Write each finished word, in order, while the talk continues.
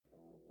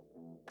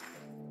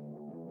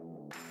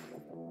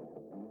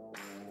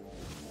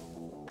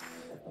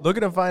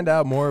Looking to find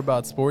out more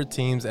about sport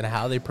teams and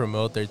how they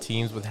promote their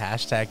teams with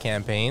hashtag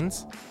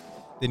campaigns?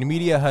 The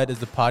Media Hut is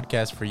the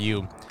podcast for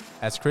you,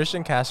 as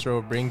Christian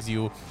Castro brings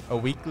you a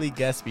weekly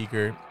guest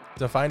speaker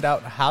to find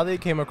out how they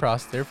came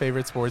across their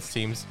favorite sports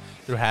teams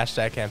through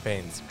hashtag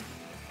campaigns.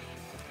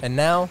 And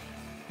now,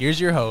 here's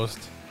your host,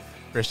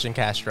 Christian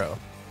Castro.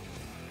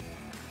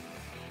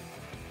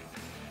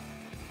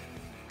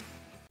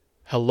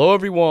 Hello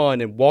everyone,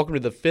 and welcome to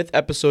the 5th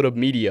episode of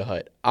Media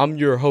Hut. I'm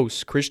your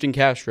host, Christian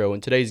Castro,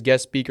 and today's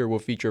guest speaker will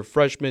feature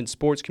freshman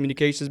sports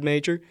communications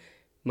major,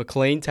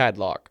 Maclean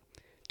Tadlock.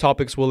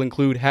 Topics will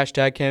include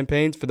hashtag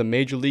campaigns for the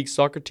Major League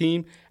Soccer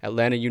team,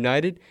 Atlanta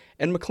United,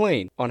 and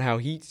Maclean on how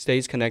he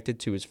stays connected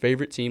to his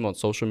favorite team on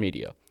social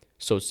media.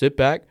 So sit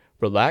back,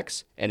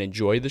 relax, and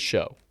enjoy the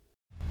show.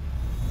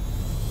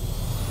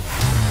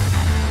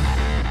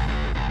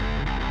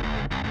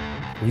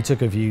 We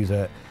took a view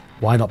that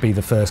why not be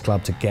the first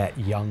club to get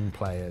young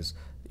players,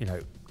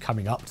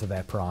 coming up to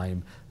their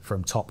prime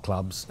from top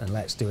clubs, and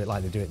let's do it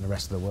like they do it in the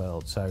rest of the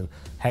world. So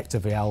Hector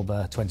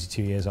Villalba,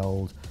 22 years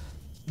old,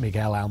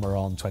 Miguel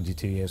Almiron,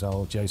 22 years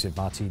old, Joseph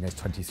Martinez,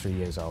 23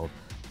 years old.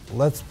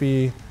 Let's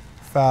be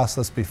fast,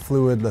 let's be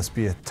fluid, let's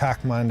be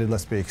attack-minded,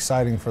 let's be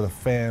exciting for the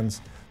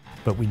fans.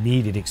 But we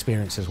needed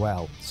experience as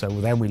well. So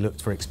then we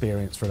looked for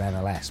experience from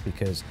MLS,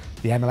 because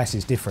the MLS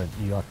is different.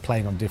 You are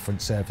playing on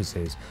different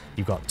surfaces.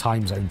 You've got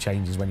time zone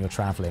changes when you're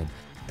traveling.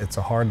 It's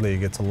a hard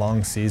league, it's a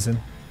long season.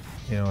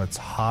 It's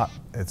hot,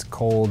 it's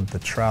cold, the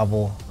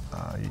travel,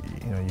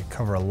 you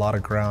cover a lot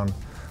of ground.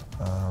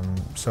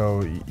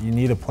 So you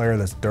need a player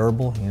that's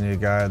durable, you need a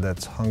guy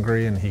that's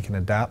hungry and he can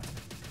adapt.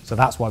 So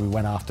that's why we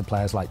went after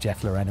players like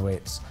Jeff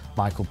Lorenowitz,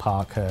 Michael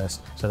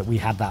Parkhurst, so that we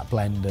had that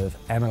blend of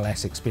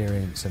MLS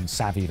experience and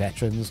savvy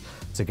veterans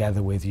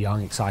together with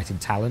young, exciting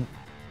talent.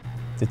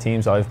 The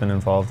teams I've been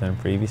involved in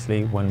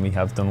previously, when we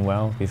have done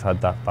well, we've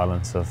had that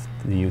balance of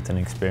the youth and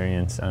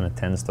experience, and it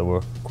tends to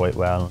work quite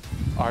well.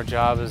 Our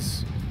job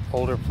as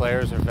older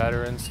players or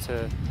veterans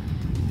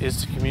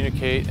is to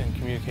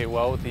communicate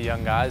well with the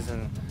young guys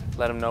and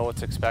let them know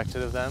what's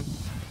expected of them.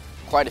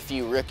 Quite a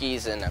few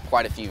rookies and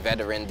quite a few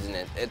veterans, and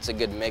it's a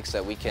good mix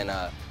that we can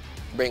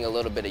bring a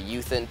little bit of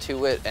youth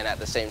into it, and at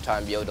the same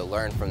time be able to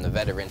learn from the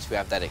veterans who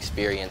have that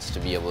experience to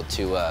be able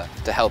to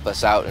help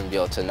us out and be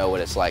able to know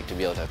what it's like to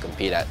be able to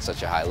compete at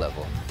such a high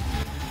level.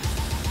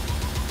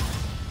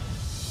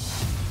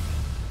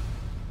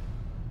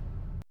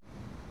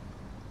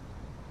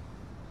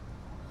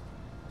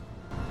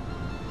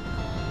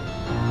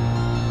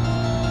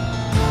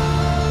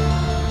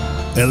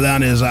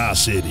 Atlanta is our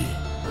city.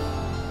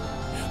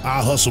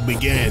 Our hustle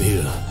began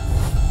here.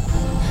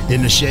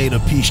 In the shade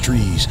of peace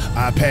trees,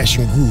 our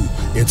passion grew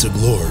into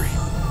glory.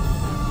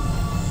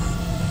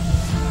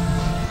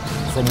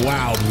 From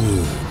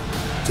Wildwood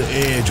to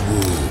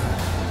Edgewood,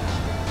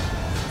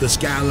 the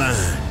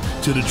skyline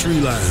to the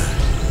tree line.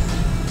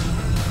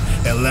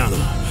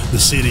 Atlanta, the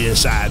city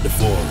inside the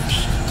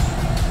forest.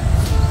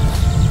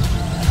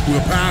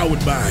 We're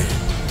powered by it,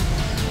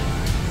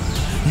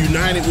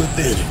 united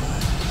within it.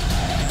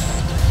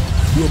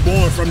 We're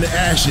born from the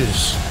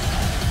ashes,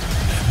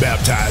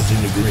 baptized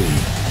in the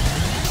green.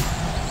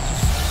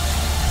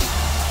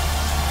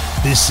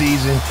 This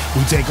season,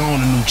 we take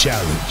on a new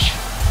challenge.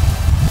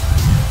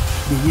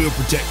 We will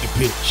protect the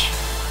pitch,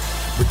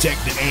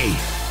 protect the A,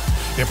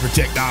 and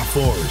protect our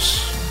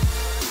forests.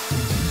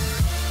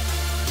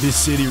 This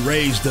city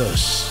raised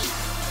us,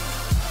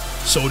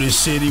 so this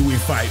city we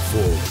fight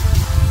for.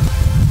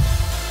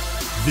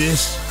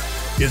 This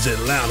is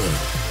Atlanta.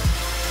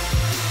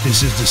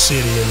 This is the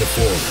city in the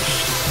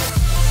forest.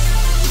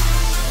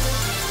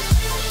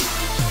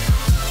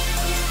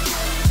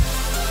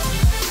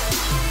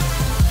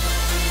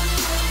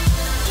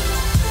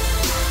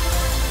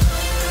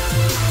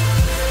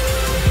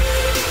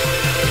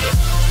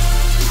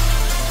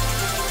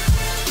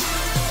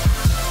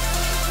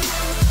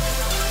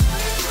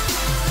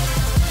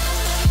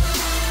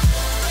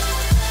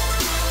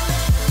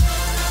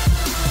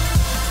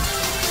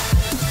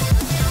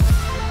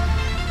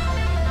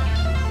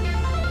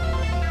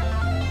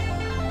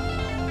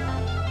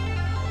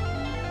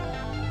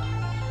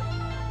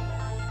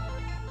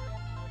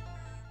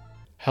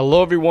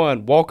 Hello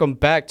everyone, welcome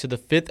back to the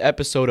 5th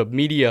episode of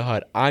Media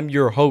Hut. I'm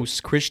your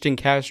host, Christian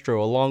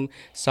Castro.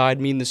 Alongside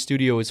me in the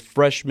studio is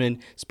freshman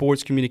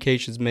sports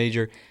communications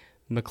major,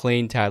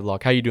 Maclean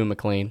Tadlock. How you doing,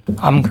 Maclean?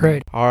 I'm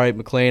great. All right,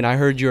 Maclean, I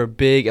heard you're a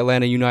big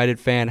Atlanta United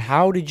fan.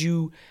 How did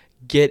you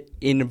get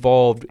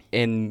involved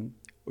in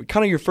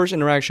kind of your first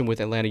interaction with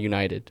Atlanta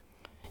United?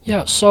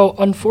 Yeah, so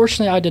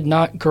unfortunately I did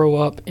not grow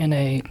up in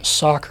a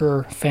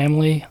soccer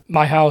family.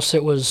 My house,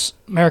 it was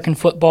American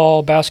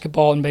football,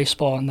 basketball, and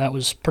baseball, and that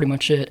was pretty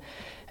much it.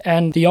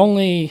 And the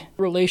only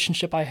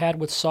relationship I had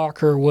with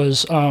soccer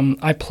was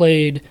I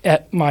played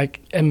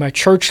in my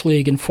church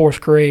league in 4th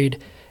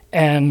grade,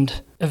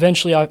 and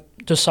eventually I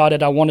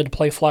decided I wanted to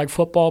play flag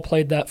football,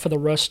 played that in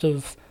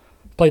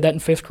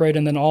 5th grade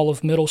and then all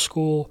of middle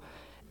school,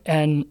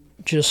 and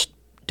just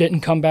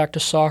didn't come back to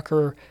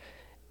soccer.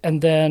 And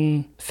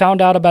then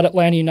found out about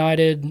Atlanta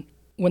United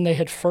when they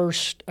had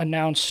first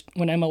announced,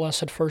 when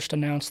MLS had first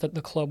announced that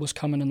the club was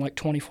coming in like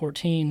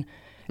 2014.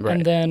 Right.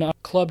 And then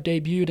club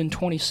debuted in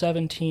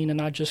 2017,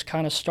 and I just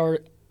kind of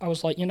I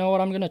was like, you know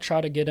what, I'm going to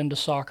try to get into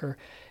soccer.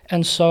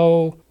 And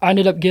so I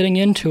ended up getting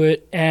into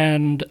it,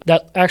 and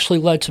that actually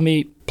led to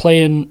me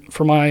playing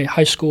for my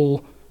high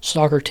school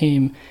soccer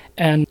team.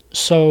 And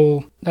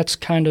so that's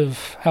kind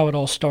of how it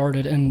all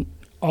started. And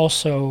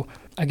also,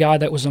 a guy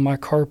that was in my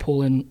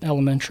carpool in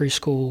elementary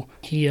school,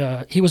 he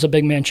was a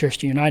big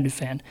Manchester United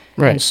fan.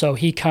 Right. And so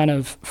he kind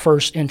of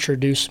first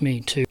introduced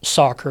me to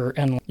soccer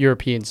and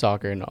European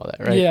soccer and all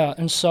that, right? Yeah,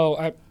 and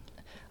so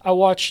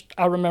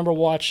I remember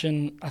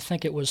watching, I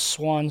think it was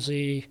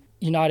Swansea,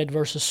 United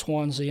versus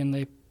Swansea, and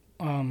they,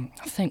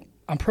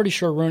 I'm pretty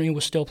sure Rooney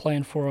was still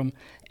playing for them,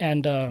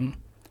 and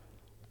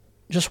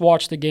just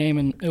watched the game,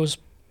 and it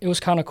was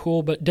kind of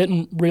cool, but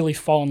didn't really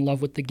fall in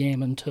love with the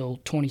game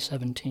until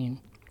 2017.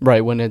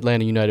 Right, when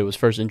Atlanta United was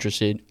first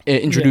introduced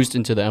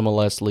into the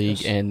MLS league,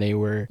 Yes. and they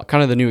were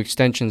kind of the new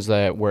extensions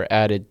that were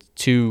added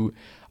to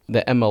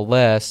the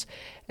MLS,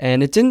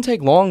 and it didn't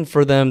take long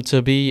for them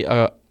to be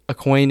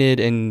acquainted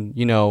and,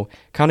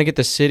 kind of get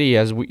the city,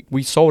 as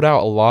we sold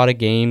out a lot of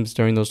games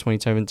during those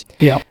 2017.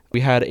 Yeah. We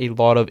had a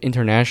lot of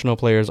international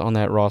players on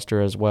that roster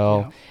as well.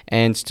 Yeah.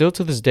 And still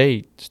to this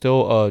day,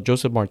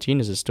 Joseph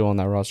Martinez is still on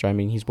that roster. I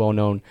mean, he's well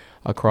known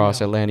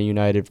across Atlanta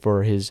United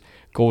for his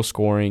goal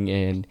scoring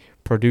and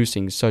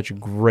producing such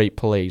great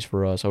plays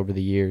for us over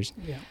the years.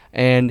 Yeah.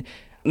 And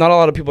not a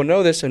lot of people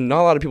know this, and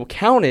not a lot of people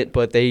count it,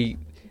 but they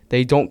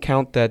don't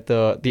count that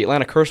the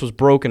Atlanta curse was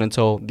broken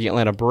until the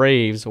Atlanta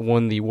Braves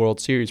won the World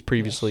Series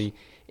previously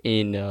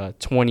in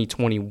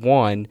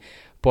 2021.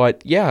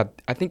 But yeah,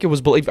 I believe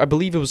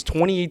it was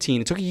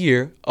 2018. It took a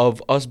year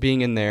of us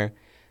being in there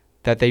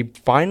that they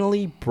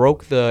finally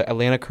broke the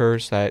Atlanta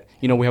curse that,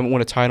 we haven't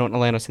won a title in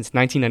Atlanta since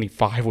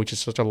 1995, which is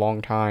such a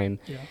long time.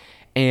 Yeah.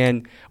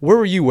 And where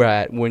were you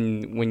at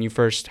when you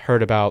first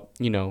heard about,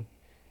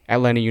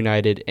 Atlanta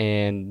United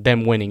and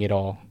them winning it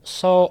all?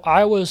 So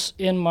I was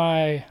in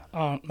my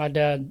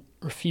dad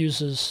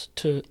refuses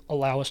to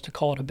allow us to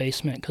call it a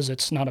basement because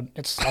it's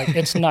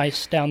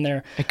nice down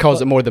there. He calls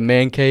it more the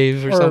man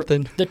cave or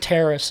something. The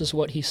terrace is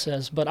what he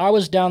says. But I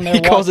was down there.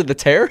 He calls it the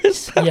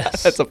terrace?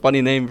 Yes. That's a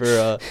funny name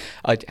for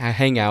a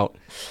hangout.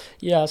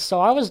 Yeah, so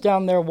I was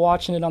down there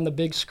watching it on the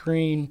big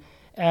screen,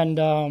 and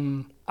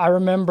I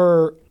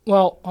remember.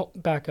 Well,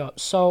 back up.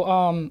 So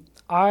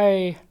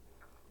I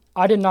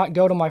did not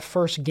go to my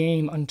first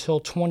game until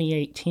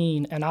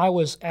 2018, and I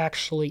was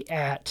actually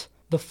at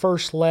the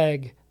first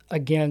leg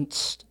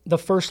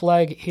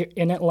here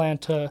in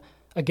Atlanta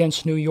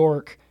against New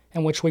York,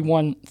 in which we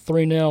won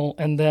 3-0,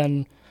 and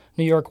then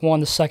New York won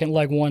the second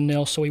leg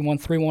 1-0, so we won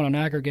 3-1 on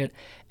aggregate,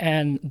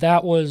 and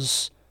that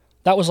was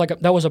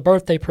a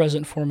birthday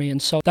present for me,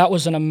 and so that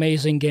was an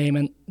amazing game,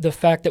 and the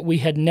fact that we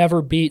had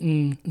never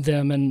beaten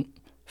them in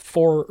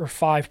 4 or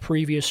 5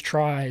 previous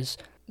tries,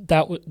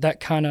 that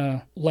kind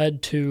of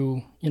led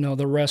to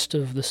the rest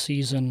of the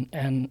season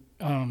and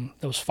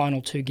those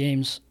final 2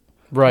 games.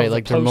 Right,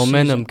 like their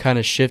momentum kind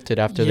of shifted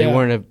after they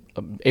weren't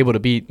able to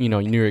beat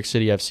New York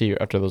City FC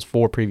after those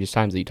 4 previous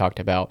times that you talked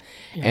about,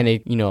 and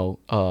they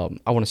I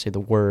want to say the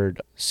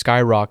word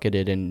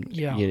skyrocketed,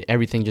 and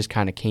everything just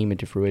kind of came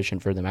into fruition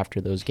for them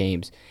after those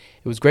games.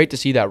 It was great to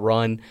see that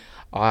run.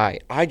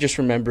 I just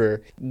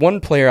remember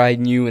one player I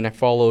knew and I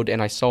followed and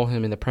I saw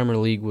him in the Premier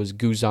League was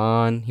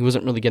Guzan. He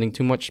wasn't really getting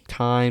too much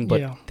time,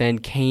 but then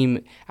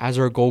came as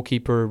our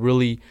goalkeeper,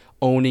 really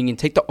owning and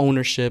take the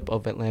ownership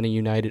of Atlanta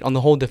United on the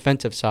whole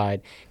defensive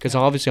side, because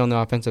obviously on the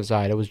offensive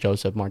side it was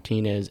Joseph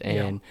Martinez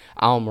and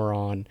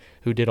Almiron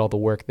who did all the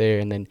work there,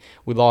 and then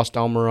we lost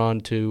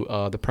Almiron to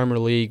the Premier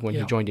League when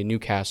he joined in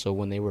Newcastle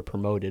when they were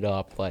promoted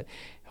up, but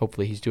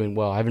hopefully he's doing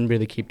well. I haven't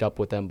really kept up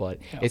with them, but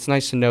it's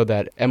nice to know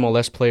that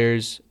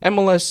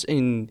MLS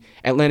in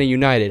Atlanta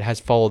United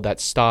has followed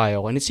that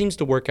style, and it seems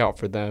to work out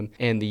for them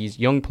and these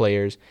young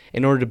players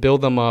in order to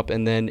build them up,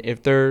 and then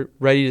if they're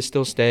ready to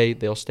still stay,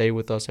 they'll stay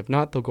with us. If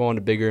not, they'll go on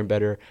to bigger and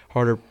better,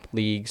 harder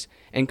leagues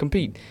and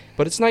compete.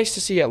 But it's nice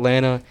to see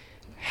Atlanta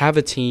have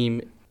a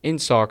team in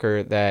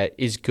soccer that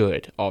is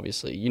good,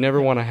 obviously. You never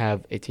want to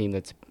have a team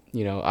that's,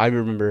 I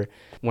remember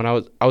when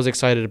I was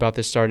excited about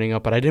this starting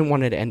up, but I didn't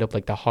want it to end up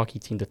like the hockey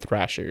team, the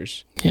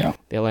Thrashers. Yeah.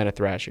 The Atlanta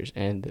Thrashers.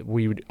 And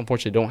we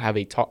unfortunately don't have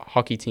a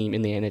hockey team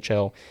in the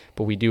NHL,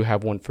 but we do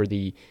have one for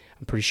I'm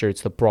pretty sure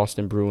it's the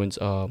Boston Bruins.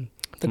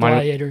 The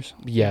Gladiators.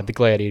 The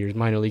Gladiators,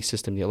 minor league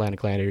system, the Atlanta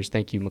Gladiators.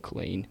 Thank you,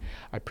 Maclean.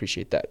 I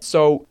appreciate that.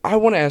 So I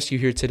want to ask you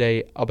here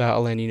today about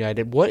Atlanta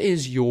United. What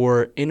is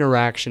your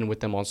interaction with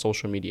them on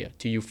social media?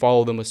 Do you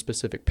follow them a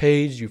specific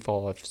page? Do you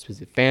follow a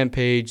specific fan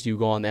page? Do you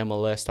go on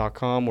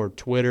MLS.com or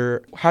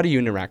Twitter? How do you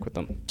interact with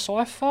them? So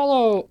I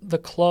follow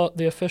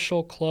the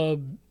official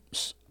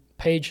club's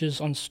pages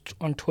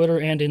on Twitter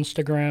and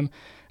Instagram,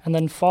 and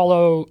then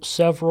follow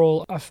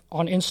several.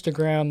 On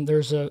Instagram,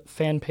 there's a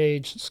fan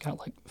page. It's got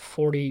like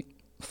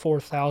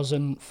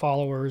 44,000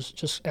 followers,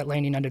 just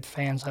Atlanta United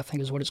fans, I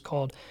think is what it's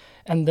called.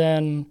 And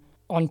then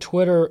on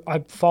Twitter, I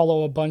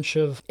follow a bunch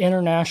of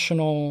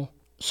international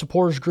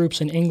supporters groups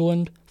in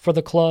England, for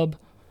the club.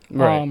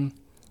 Right.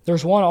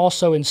 There's one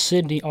also in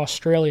Sydney,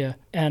 Australia,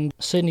 and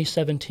Sydney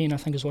 17, I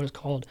think is what it's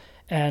called.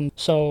 And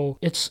so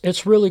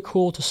it's really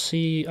cool to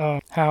see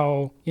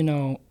how,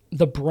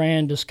 the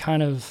brand has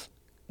kind of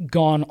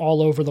gone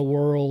all over the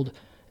world,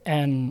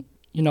 and,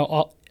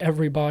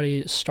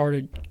 everybody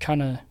started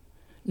kind of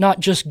not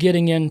just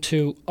getting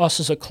into us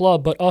as a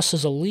club, but us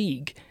as a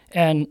league.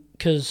 And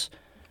because...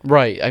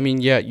 Right. I mean,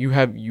 yeah,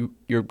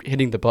 you're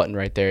hitting the button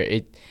right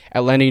there.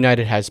 Atlanta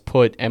United has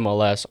put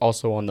MLS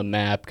also on the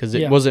map because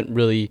it wasn't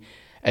really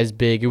as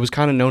big. It was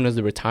kind of known as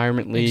the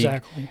retirement league.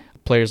 Exactly.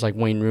 Players like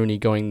Wayne Rooney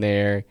going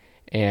there,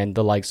 and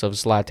the likes of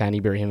Zlatan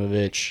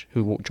Ibrahimovic,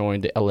 who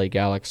joined the LA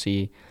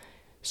Galaxy.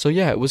 So,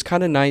 yeah, it was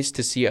kind of nice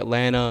to see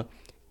Atlanta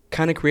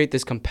kind of create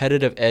this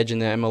competitive edge in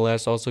the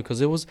MLS also, because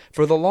it was,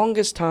 for the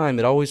longest time,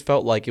 it always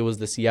felt like it was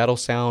the Seattle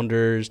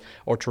Sounders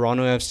or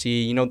Toronto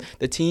FC,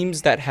 the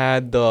teams that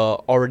had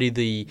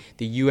the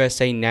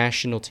USA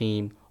national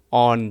team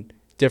on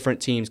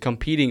different teams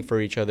competing for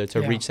each other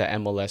to reach that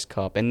MLS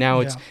Cup. And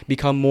now it's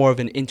become more of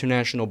an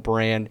international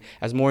brand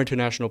as more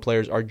international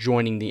players are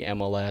joining the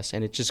MLS,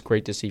 and it's just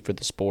great to see for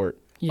the sport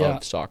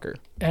of soccer.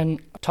 And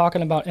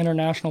talking about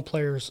international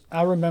players,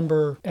 I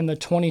remember in the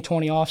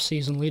 2020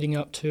 offseason leading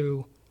up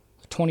to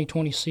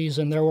 2020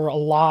 season, there were a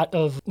lot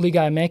of Liga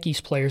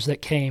MX players that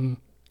came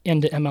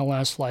into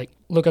MLS, like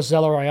Lucas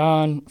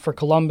Zelarayan for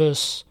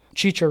Columbus,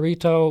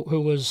 Chicharito,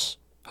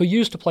 who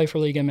used to play for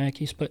Liga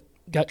MX, but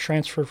got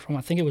transferred from,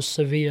 I think it was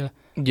Sevilla.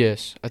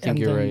 Yes, I think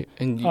you're right.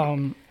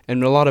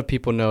 And a lot of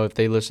people know, if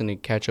they listen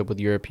and catch up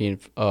with European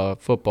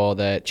football,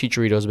 that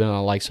Chicharito's been on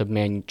the likes of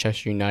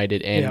Manchester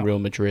United and Real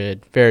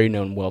Madrid. Very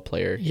known, well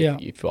player.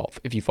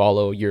 If you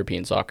follow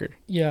European soccer.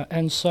 Yeah,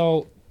 and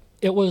so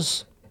that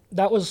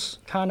was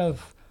kind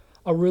of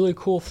a really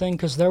cool thing,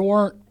 because there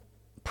weren't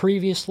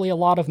previously a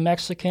lot of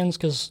Mexicans,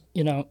 because,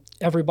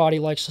 everybody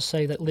likes to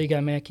say that Liga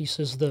MX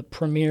is the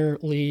premier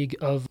league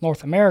of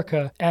North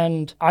America,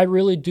 and I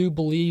really do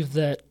believe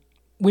that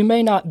we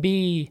may not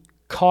be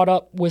caught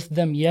up with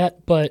them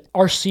yet, but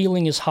our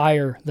ceiling is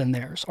higher than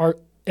theirs. Our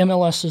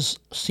MLS's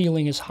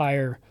ceiling is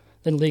higher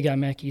than Liga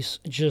MX,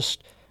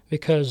 just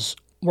because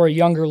we're a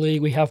younger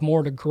league, we have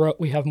more to grow,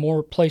 we have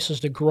more places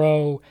to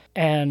grow,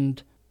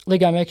 and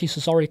Liga MX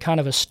is already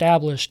kind of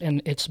established,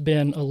 and it's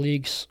been a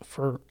league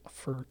for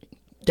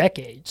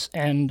decades.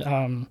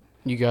 And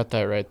you got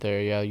that right there.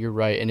 Yeah, you're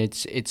right. And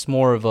it's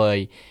more of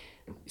a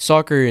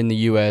soccer in the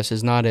U.S.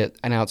 is not an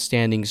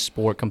outstanding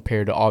sport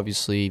compared to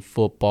obviously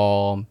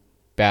football,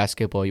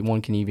 basketball.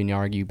 One can even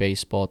argue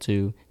baseball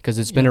too, because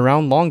it's been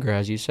around longer,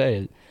 as you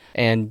say.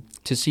 And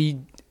to see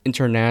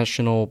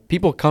international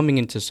people coming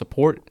in to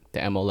support the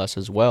MLS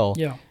as well.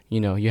 Yeah.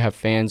 You have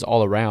fans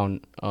all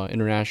around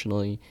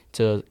internationally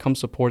to come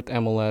support the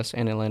MLS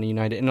and Atlanta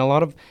United.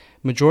 And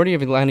majority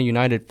of Atlanta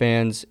United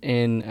fans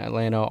in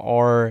Atlanta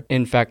are,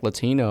 in fact,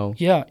 Latino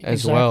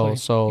as well.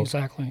 So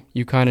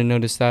you kind of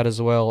notice that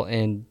as well.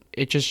 And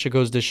it just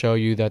goes to show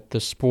you that the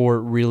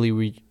sport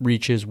really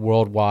reaches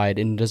worldwide,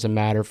 and it doesn't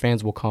matter.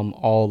 Fans will come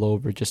all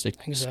over just to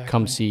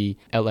come see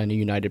Atlanta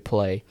United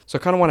play. So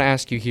I kind of want to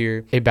ask you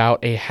here about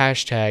a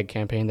hashtag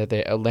campaign that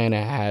the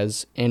Atlanta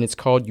has, and it's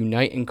called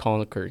Unite and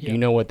Conquer. Do you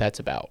know what that's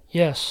about?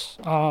 Yes.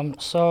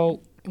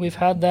 So we've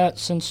had that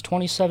since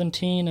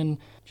 2017, and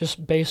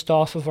just based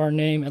off of our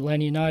name,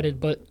 Atlanta United,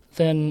 but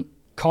then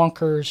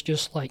Conquer is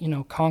just like,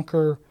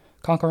 conquer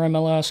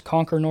MLS,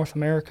 conquer North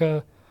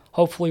America.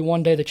 Hopefully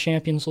one day the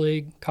Champions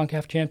League,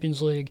 CONCACAF Champions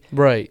League.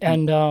 Right.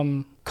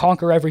 And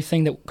conquer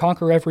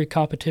every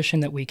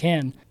competition that we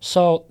can.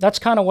 So that's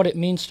kind of what it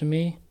means to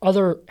me.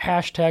 Other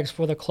hashtags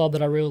for the club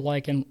that I really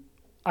like, and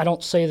I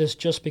don't say this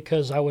just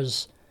because I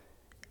was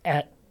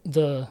at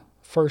the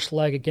first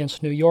leg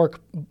against New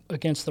York,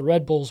 against the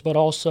Red Bulls, but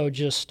also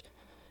just,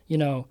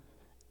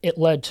 it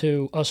led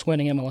to us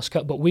winning MLS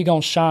Cup. But we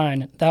gon'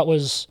 shine. That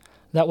was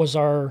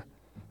our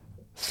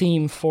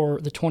theme for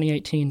the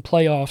 2018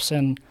 playoffs,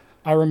 and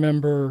I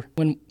remember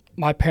when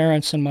my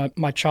parents and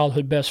my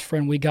childhood best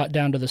friend, we got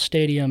down to the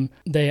stadium,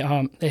 they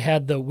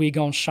had the We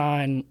Gon'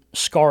 Shine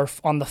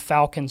scarf on the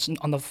Falcons,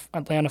 on the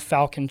Atlanta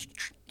Falcons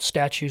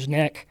statue's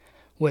neck,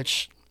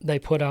 which they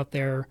put out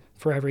there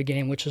for every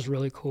game, which is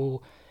really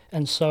cool.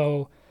 And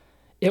so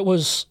it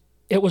was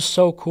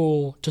so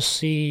cool to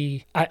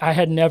see. I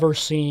had never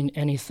seen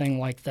anything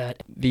like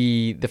that.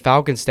 The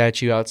Falcon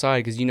statue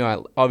outside, because,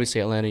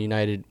 obviously Atlanta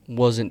United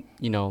wasn't,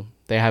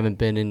 they haven't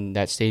been in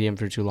that stadium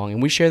for too long.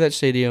 And we share that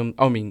stadium.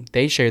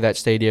 They share that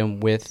stadium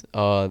with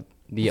the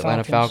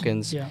Atlanta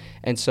Falcons. Yeah.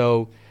 And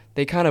so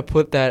they kind of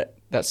put that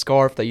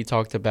scarf that you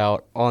talked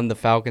about on the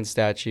Falcon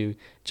statue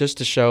just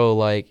to show,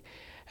 like,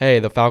 hey,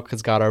 the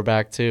Falcons got our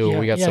back too.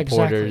 We got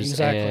supporters.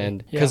 Exactly.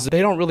 And because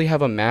they don't really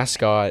have a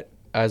mascot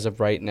as of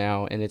right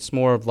now. And it's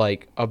more of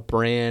like a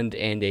brand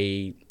and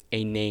a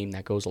name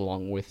that goes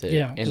along with it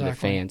the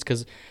fans.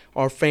 Because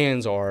our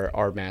fans are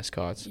our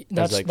mascots.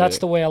 That's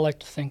the way I like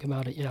to think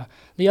about it, yeah.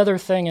 The other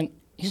thing, and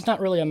he's not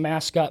really a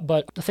mascot,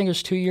 but I think it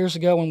was 2 years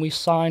ago when we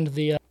signed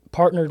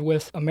partnered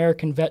with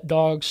American Vet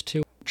Dogs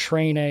to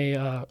train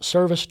a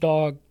service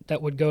dog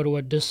that would go to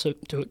a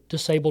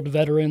disabled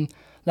veteran.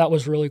 That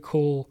was really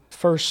cool.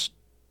 First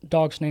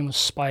dog's name was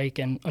Spike,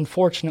 and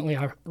unfortunately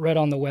I read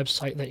on the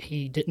website that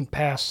he didn't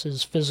pass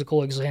his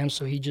physical exam,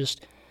 so he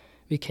just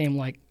became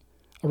like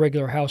a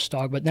regular house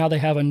dog. But now they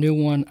have a new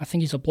one. I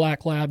think he's a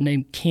black lab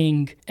named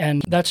King,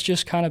 and that's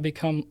just kind of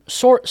become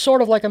sort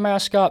of like a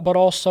mascot, but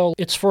also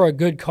it's for a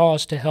good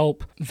cause to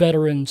help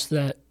veterans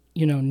that,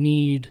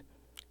 need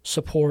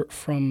support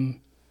from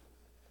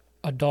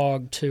a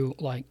dog to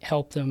like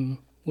help them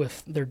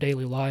with their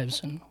daily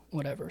lives and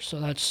whatever. So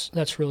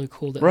that's really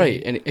cool.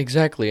 Right, and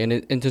exactly.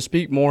 And to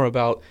speak more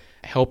about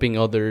helping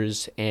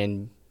others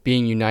and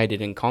being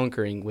united and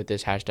conquering with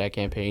this hashtag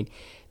campaign,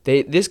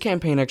 this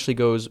campaign actually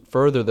goes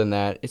further than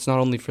that. It's not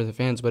only for the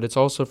fans, but it's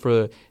also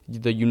for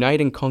the Unite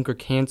and Conquer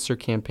Cancer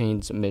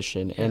campaign's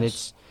mission. Yes. And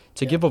it's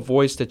to give a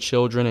voice to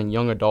children and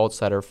young adults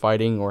that are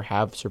fighting or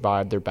have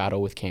survived their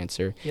battle with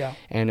cancer. Yeah.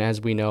 And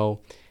as we know,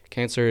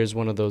 cancer is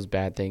one of those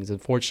bad things.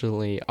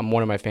 Unfortunately,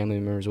 one of my family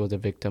members was a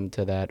victim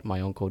to that.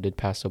 My uncle did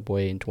pass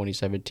away in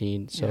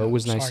 2017, so it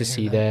was nice to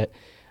see that.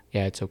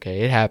 Yeah, it's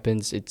okay. It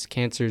happens.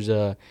 Cancer's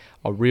a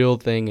real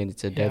thing, and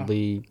it's a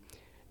deadly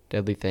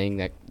thing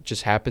that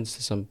just happens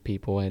to some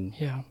people.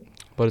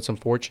 But it's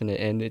unfortunate,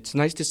 and it's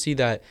nice to see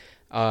that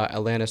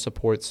Atlanta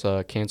supports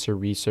cancer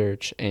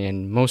research,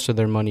 and most of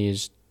their money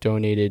is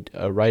donated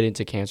right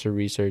into cancer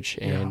research,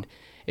 and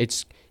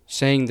it's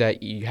saying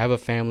that you have a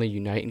family,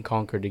 unite and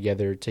conquer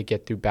together to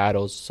get through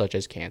battles such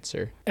as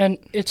cancer. And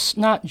it's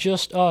not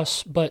just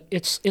us, but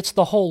it's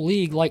the whole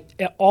league. Like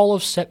all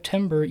of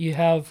September,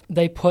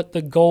 they put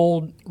the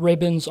gold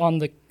ribbons on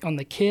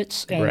the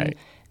kits, and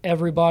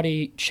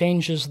everybody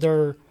changes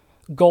their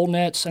goal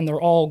nets, and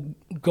they're all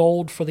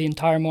gold for the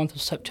entire month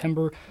of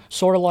September,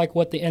 sort of like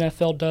what the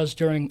NFL does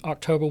during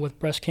October with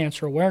Breast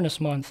Cancer Awareness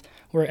Month,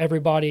 where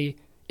everybody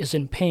is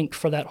in pink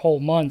for that whole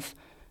month.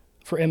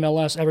 For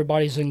MLS,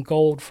 everybody's in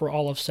gold for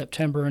all of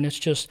September, and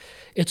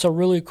it's a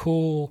really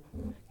cool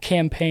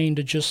campaign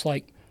to just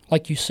like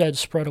you said,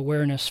 spread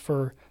awareness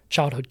for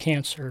childhood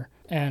cancer,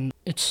 and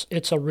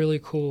it's a really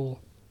cool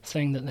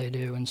thing that they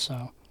do, and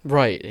so.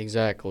 Right,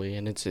 exactly,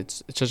 and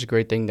it's such a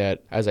great thing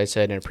that, as I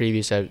said in a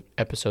previous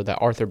episode, that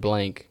Arthur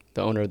Blank,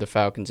 the owner of the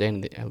Falcons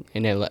and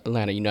in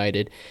Atlanta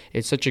United,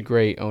 is such a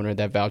great owner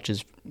that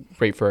vouches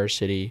great for our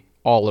city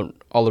all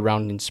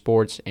around in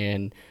sports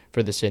and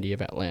for the city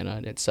of Atlanta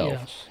in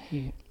itself.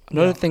 Yes.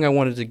 Another thing I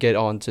wanted to get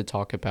on to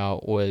talk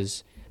about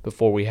was,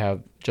 before we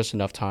have just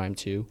enough time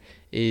to,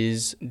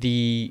 is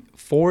the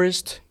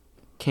forest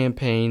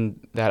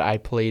campaign that I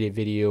played a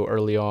video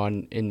early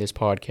on in this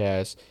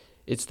podcast.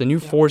 It's the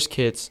new forest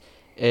kits,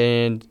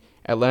 and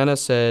Atlanta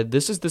said,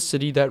 "This is the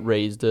city that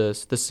raised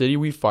us, the city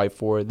we fight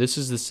for. This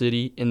is the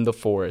city in the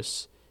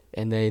forest."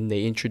 And then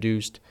they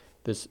introduced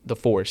the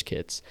forest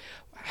kits.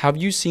 Have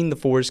you seen the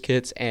forest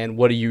kits, and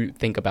what do you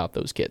think about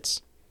those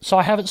kits? So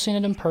I haven't seen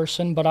it in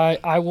person, but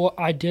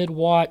I did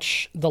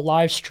watch the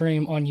live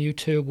stream on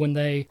YouTube when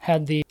they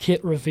had the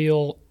kit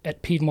reveal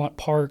at Piedmont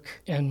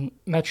Park in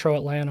Metro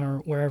Atlanta or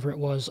wherever it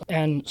was.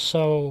 And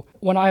so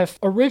when I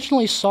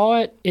originally saw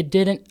it,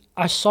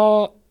 I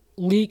saw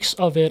leaks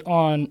of it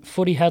on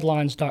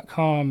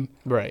footyheadlines.com.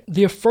 Right.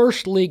 The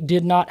first leak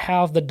did not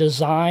have the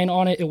design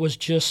on it. It was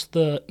just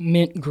the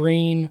mint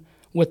green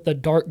with the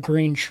dark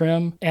green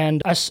trim.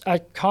 And I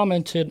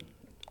commented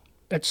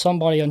at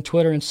somebody on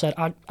Twitter and said,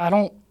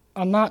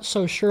 I'm not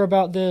so sure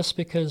about this,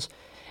 because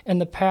in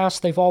the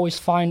past they've always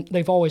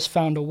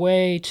found a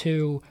way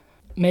to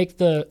make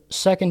the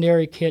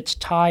secondary kits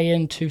tie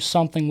into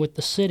something with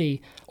the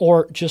city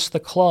or just the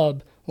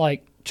club.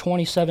 Like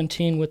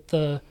 2017 with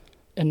the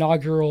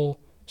inaugural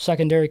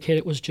secondary kit,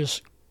 it was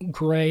just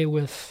gray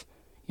with,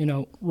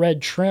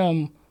 red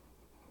trim.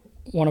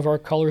 One of our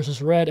colors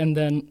is red, and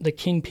then the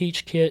King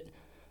Peach kit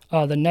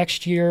the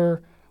next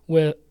year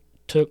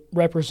to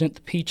represent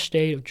the peach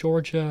state of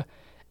Georgia,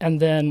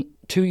 and then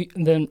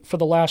for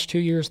the last 2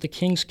 years the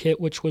King's kit,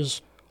 which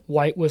was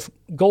white with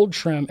gold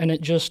trim, and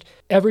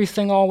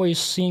everything always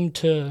seemed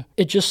to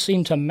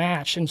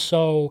match. And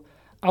so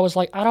I was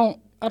like, I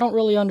don't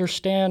really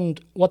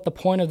understand what the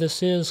point of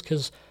this is,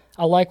 because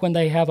I like when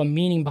they have a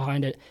meaning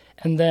behind it.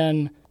 And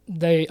then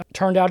they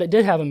turned out it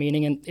did have a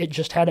meaning, and it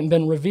just hadn't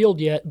been revealed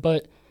yet.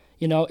 But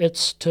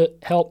it's to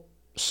help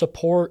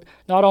support,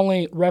 not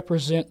only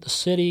represent the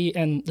city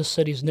and the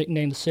city's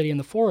nickname, the city in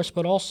the forest,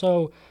 but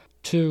also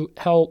to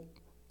help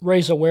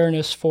raise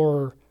awareness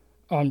for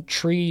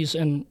trees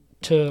and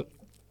to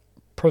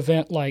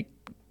prevent like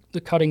the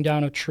cutting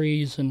down of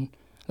trees and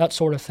that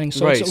sort of thing.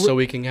 So so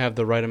we can have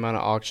the right amount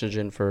of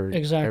oxygen for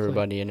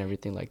everybody and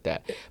everything like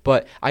that.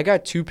 But I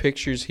got two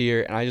pictures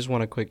here, and I just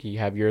want to quickly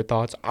have your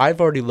thoughts. I've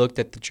already looked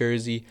at the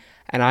jersey,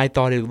 and I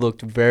thought it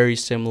looked very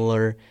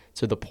similar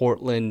to the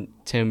Portland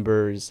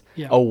Timbers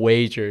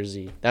away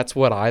jersey. That's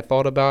what I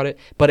thought about it.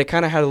 But it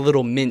kind of had a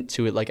little mint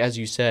to it, like as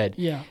you said.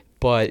 Yeah.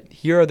 But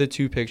here are the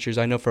two pictures.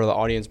 I know for the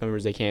audience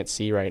members, they can't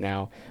see right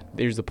now.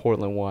 There's the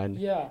Portland one.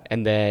 Yeah.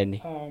 And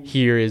then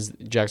here is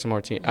Joseph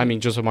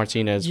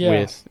Martinez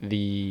with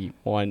the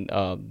one,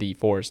 the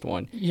Forest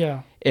one.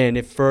 Yeah. And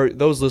if for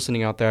those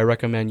listening out there, I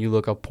recommend you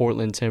look up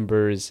Portland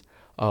Timbers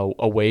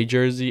away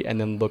jersey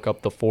and then look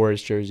up the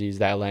Forest jerseys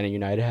that Atlanta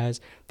United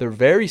has. They're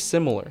very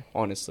similar,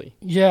 honestly.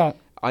 Yeah.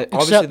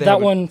 Except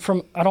that one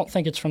from, I don't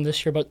think it's from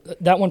this year,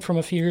 but that one from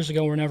a few years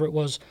ago, whenever it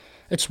was,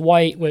 it's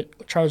white,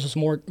 which ours is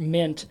more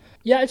mint.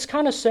 Yeah, it's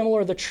kind of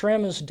similar. The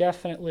trim is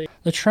definitely,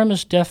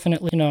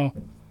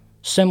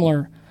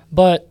 similar.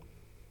 But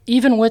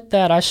even with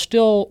that, I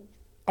still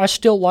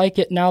like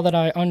it now that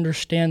I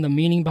understand the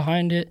meaning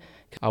behind it.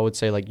 I would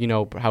say, like,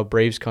 how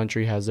Braves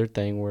Country has their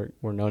thing,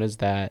 we're known as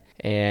that,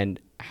 and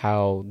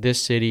how this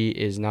city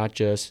is not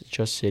just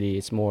city,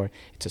 it's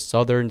a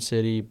southern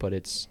city, but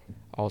it's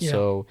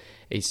also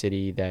a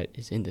city that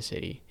is in the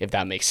city, if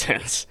that makes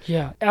sense.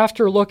 Yeah.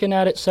 After looking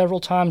at it several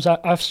times,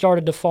 I've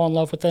started to fall in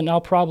love with it, and I'll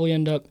probably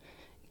end up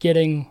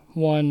getting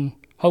one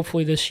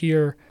hopefully this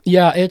year.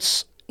 Yeah,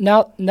 it's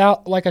now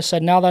like I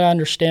said, now that I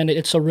understand it,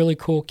 it's a really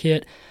cool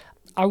kit.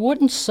 I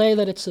wouldn't say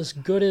that it's as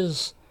good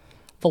as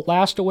the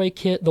last away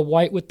kit, the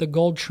white with the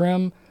gold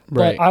trim,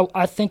 but right.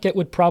 I think it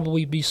would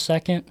probably be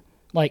second.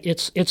 Like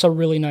it's a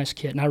really nice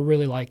kit, and I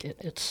really like it.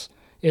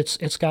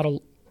 It's got a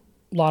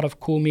lot of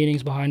cool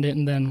meanings behind it,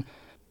 and then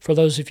for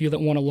those of you that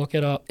want to look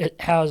it up, it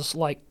has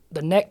like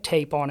the neck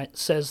tape on it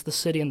says the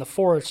city and the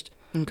forest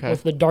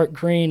with the dark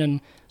green,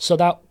 and so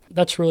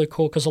that's really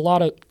cool because a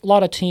lot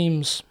of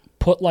teams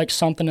put like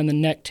something in the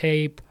neck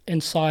tape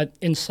inside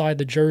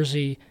the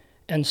jersey,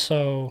 and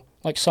so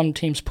like some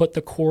teams put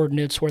the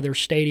coordinates where their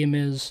stadium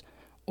is,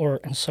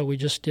 and so we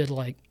just did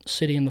like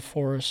city and the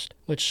forest,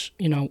 which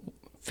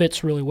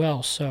fits really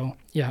well. So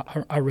yeah,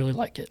 I really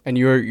like it. And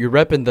you're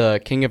repping the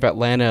King of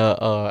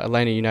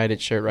Atlanta United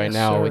shirt right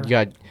now. Sir. You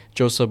got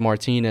Joseph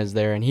Martinez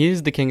there, and he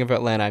is the King of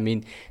Atlanta. I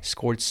mean,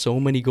 scored so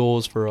many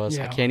goals for us.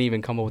 Yeah. I can't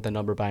even come up with a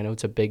number, but I know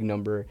it's a big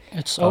number.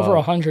 It's over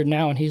 100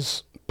 now, and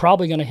he's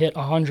probably going to hit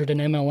 100 in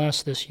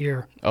MLS this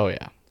year. Oh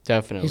yeah,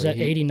 definitely. He's at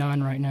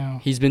 89 right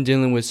now. He's been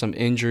dealing with some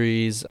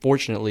injuries.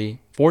 Fortunately,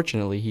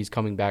 he's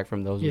coming back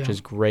from those, which is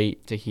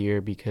great to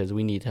hear because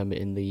we need him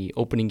in the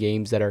opening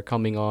games that are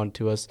coming on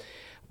to us.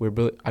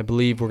 I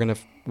believe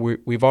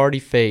we've already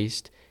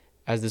faced,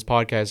 as this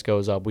podcast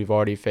goes up, we've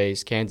already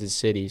faced Kansas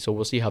City, so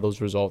we'll see how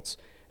those results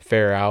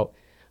fare out,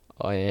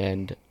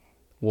 and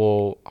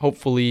we'll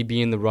hopefully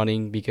be in the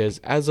running because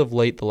as of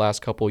late, the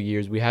last couple of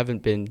years, we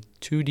haven't been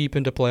too deep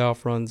into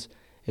playoff runs.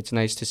 It's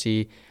nice to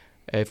see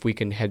if we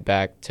can head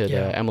back to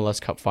the MLS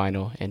Cup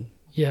final and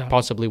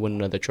possibly win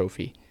another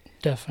trophy.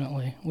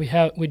 Definitely. We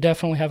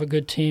definitely have a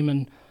good team,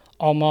 and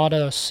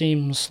Almada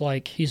seems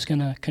like he's going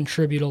to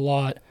contribute a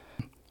lot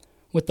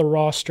with the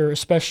roster,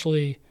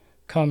 especially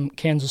come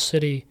Kansas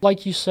City.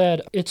 Like you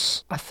said,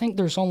 I think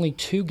there's only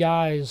two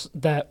guys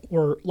that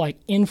were like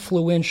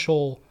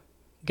influential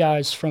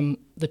guys from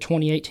the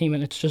 2018 team,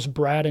 and it's just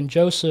Brad and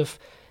Joseph,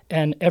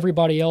 and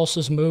everybody else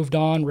has moved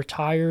on,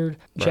 retired.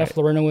 Right. Jeff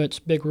Larinowitz,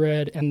 Big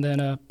Red, and then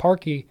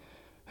Parkey,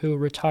 who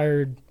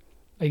retired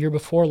a year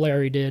before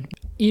Larry did.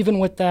 Even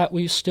with that,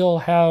 we still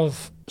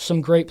have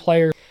some great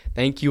players.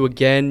 Thank you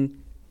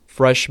again,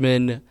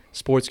 freshman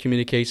sports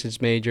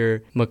communications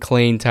major,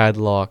 Maclean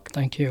Tadlock.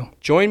 Thank you.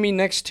 Join me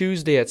next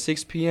Tuesday at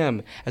 6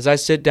 p.m. as I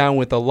sit down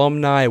with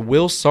alumni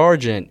Will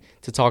Sargent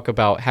to talk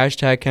about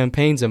hashtag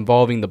campaigns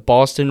involving the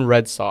Boston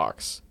Red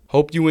Sox.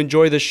 Hope you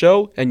enjoy the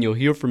show, and you'll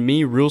hear from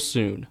me real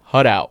soon.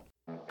 Hut out.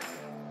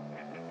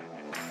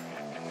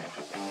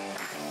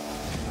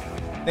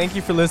 Thank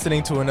you for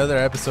listening to another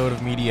episode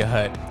of Media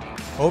Hut.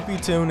 Hope you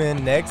tune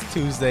in next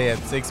Tuesday at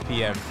 6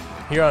 p.m.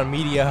 here on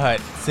Media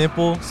Hut,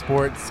 Simple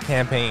Sports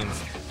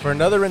Campaigns, for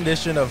another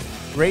rendition of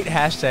great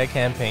hashtag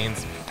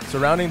campaigns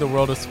surrounding the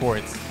world of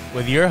sports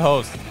with your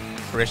host,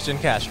 Christian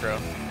Castro.